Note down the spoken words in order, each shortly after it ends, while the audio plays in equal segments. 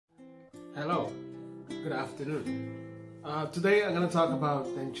Hello, good afternoon. Today I'm going to talk about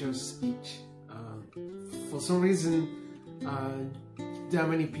denture speech. For some reason, there are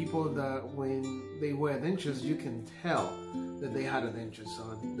many people that when they wear dentures, you can tell that they had a denture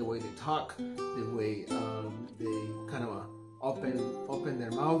on. The way they talk, the way they kind of open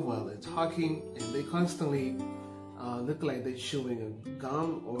their mouth while they're talking, and they constantly look like they're chewing a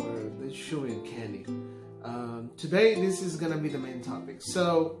gum or they're chewing candy. Today, this is going to be the main topic.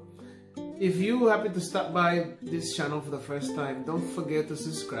 So, if you happen to stop by this channel for the first time, don't forget to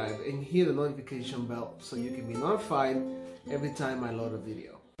subscribe and hit the notification bell so you can be notified every time I load a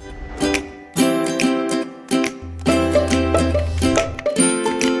video.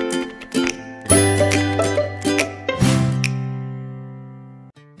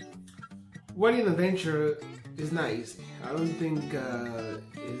 Wearing a denture is not easy. I don't think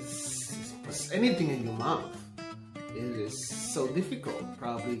it's anything in your mouth. It is so difficult,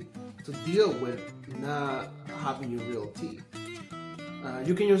 probably, to deal with not having your real teeth.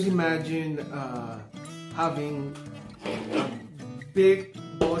 You can just imagine having big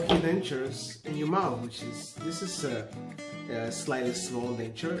bulky dentures in your mouth, this is a slightly small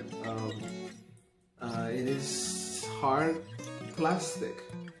denture. It is hard plastic,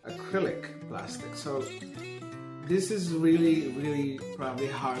 acrylic plastic, so this is really probably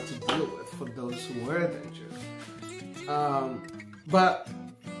hard to deal with for those who wear dentures. But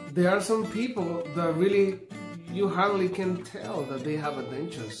there are some people that really, you hardly can tell that they have a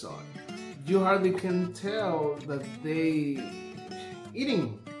denture on. You hardly can tell that they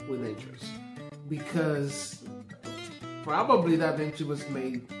eating with dentures because probably that denture was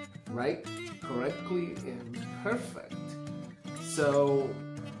made right, correctly, and perfect. So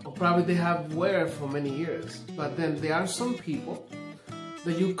probably they have wear for many years. But then there are some people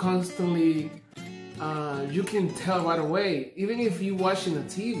that you constantly you can tell right away, even if you're watching a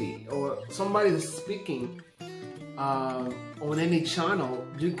TV or somebody is speaking on any channel,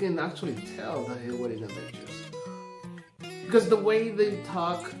 you can actually tell that they're wearing a dentures. Because the way they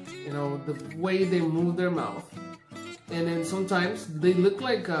talk, you know, the way they move their mouth, and then sometimes they look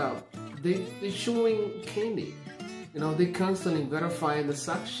like they're chewing candy. You know, they constantly verifying the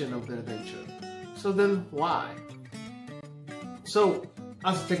suction of their denture. So then why? So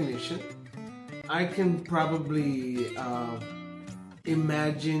as a technician, I can probably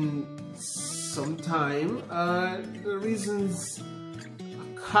imagine sometime the reasons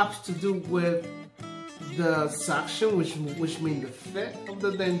have to do with the suction, which means the fit of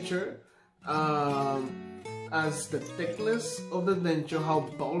the denture, as the thickness of the denture, how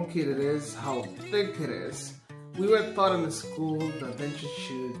bulky it is, how thick it is. We were taught in the school that denture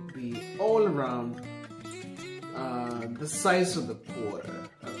should be all around the size of the quarter.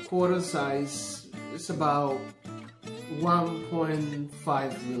 A quarter size is about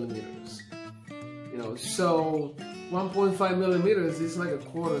 1.5 millimeters. You know, so 1.5 millimeters is like a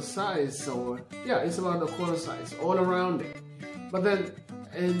quarter size, or yeah, it's about a quarter size all around it. But then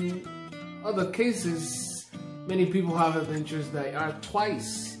in other cases, many people have dentures that are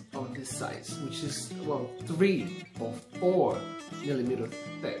twice of this size, which is well 3 or 4 millimeters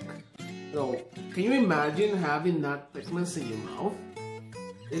thick. So can you imagine having that thickness in your mouth?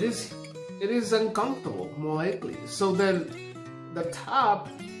 It is uncomfortable, more likely. So then the top,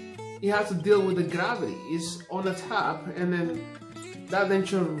 you have to deal with the gravity. It's on the top, and then that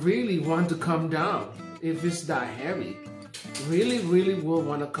denture really want to come down. If it's that heavy, really will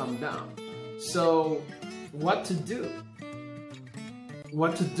want to come down. So what to do?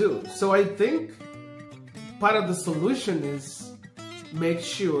 What to do? So I think part of the solution is make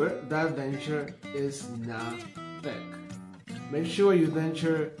sure that denture is not thick. Make sure your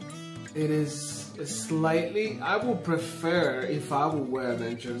denture, it is slightly, I would prefer, if I would wear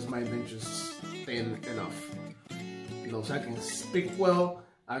dentures, my dentures thin enough. You know, so I can speak well,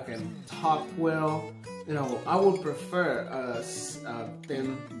 I can talk well. You know, I would prefer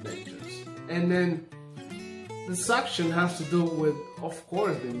thin dentures. And then the suction has to do with, of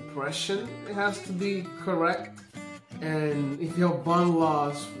course, the impression. It has to be correct. And if you have bone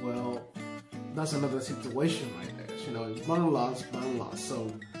loss, well, that's another situation right there. You know, bone loss.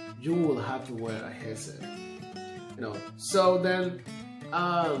 So you will have to wear a headset. You know, so then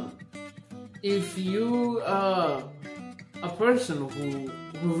if you a person who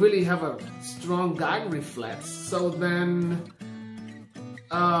really have a strong gag reflex, so then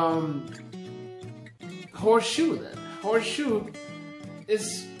horseshoe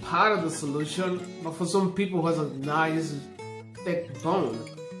is part of the solution, but for some people who has a nice thick bone,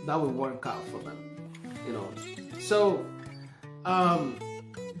 that will work out for them, you know. So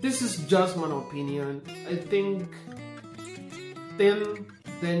this is just my opinion. I think thin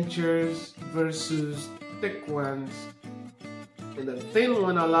dentures versus thick ones, and the thin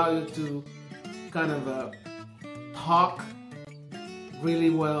one allow you to kind of talk really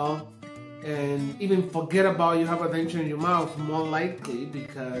well and even forget about you have a denture in your mouth more likely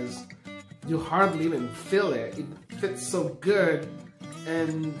because you hardly even feel it. It fits so good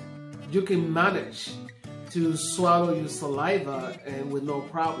and you can manage to swallow your saliva and with no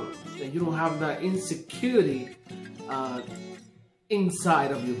problem. And you don't have that insecurity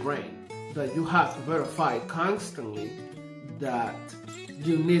inside of your brain that you have to verify constantly that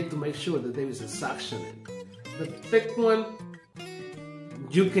you need to make sure that there is a suction in. The thick one,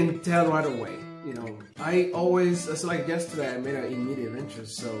 you can tell right away. You know, I always, it's like yesterday I made an immediate denture,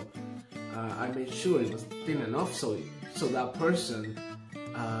 so I made sure it was thin enough so that person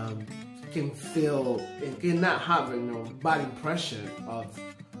can feel and cannot have bad impression of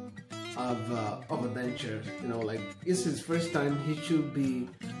a denture. You know, like it's his first time, he should be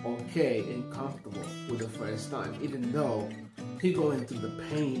okay and comfortable with the first time, even though he go into the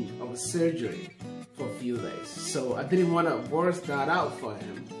pain of a surgery for a few days. So I didn't want to worse that out for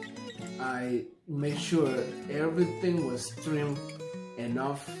him. I made sure everything was trimmed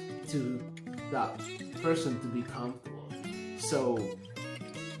enough to that person to be comfortable. So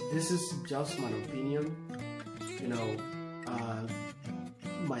this is just my opinion, you know,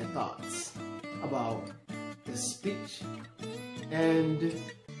 my thoughts about the speech, and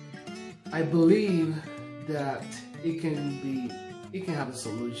I believe that it can have a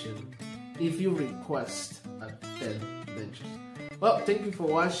solution if you request a thin denture. Well, thank you for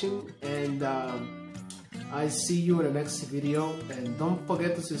watching, and I see you in the next video, and don't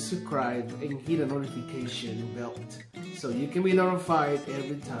forget to subscribe and hit the notification bell so you can be notified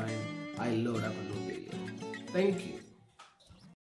every time I load up a new video. Thank you.